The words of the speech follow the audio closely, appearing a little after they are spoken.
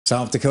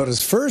South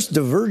Dakota's first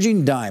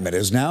diverging diamond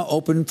is now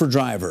open for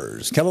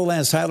drivers.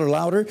 KELOLAND's Tyler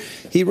Louder,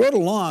 he rode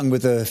along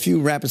with a few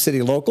Rapid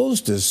City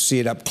locals to see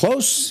it up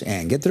close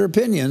and get their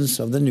opinions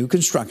of the new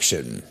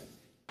construction.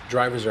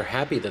 Drivers are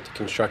happy that the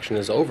construction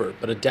is over,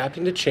 but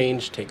adapting to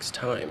change takes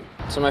time.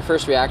 So my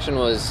first reaction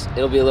was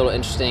it'll be a little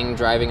interesting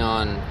driving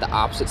on the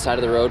opposite side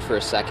of the road for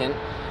a second,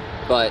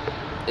 but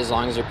as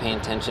long as you're paying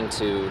attention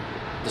to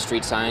the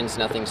street signs,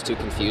 nothing's too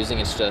confusing,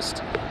 it's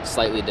just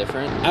slightly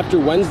different. After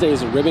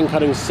Wednesday's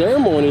ribbon-cutting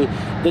ceremony,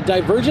 the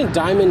divergent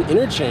diamond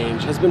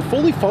interchange has been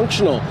fully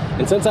functional,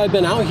 and since I've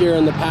been out here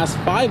in the past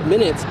 5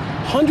 minutes,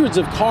 hundreds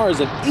of cars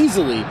have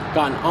easily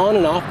gotten on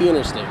and off the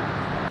interstate.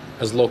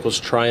 As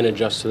locals try and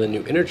adjust to the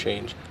new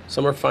interchange,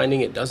 some are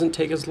finding it doesn't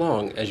take as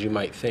long as you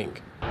might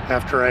think.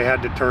 After I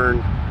had to turn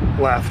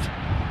left,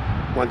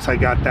 once I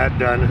got that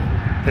done,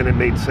 then it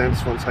made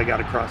sense once I got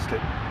across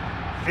it.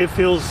 It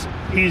feels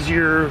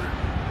easier.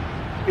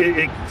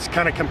 It's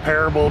kind of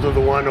comparable to the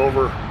one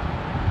over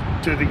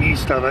to the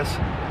east of us.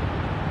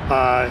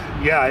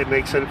 Yeah, it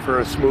makes it for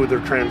a smoother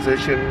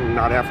transition,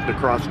 not having to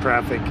cross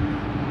traffic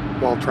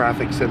while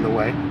traffic's in the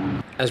way.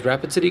 As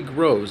Rapid City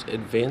grows,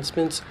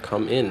 advancements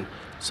come in,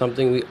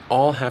 something we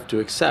all have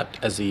to accept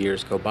as the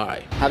years go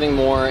by. Having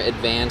more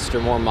advanced or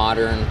more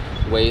modern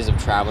ways of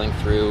traveling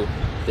through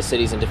the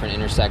cities and different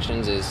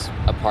intersections is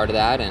a part of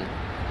that, and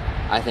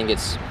I think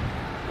it's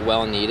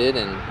well needed,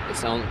 and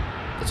it's only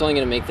going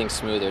to make things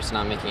smoother. It's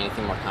not making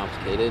anything more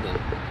complicated. And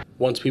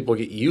once people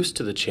get used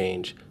to the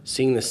change,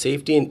 seeing the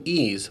safety and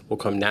ease will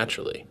come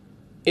naturally.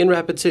 In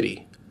Rapid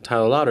City,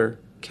 Tyler Louder,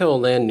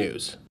 KELOLAND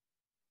News.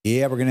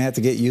 Yeah, we're going to have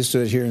to get used to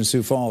it here in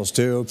Sioux Falls,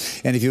 too.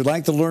 And if you'd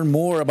like to learn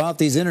more about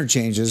these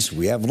interchanges,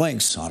 we have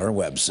links on our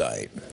website.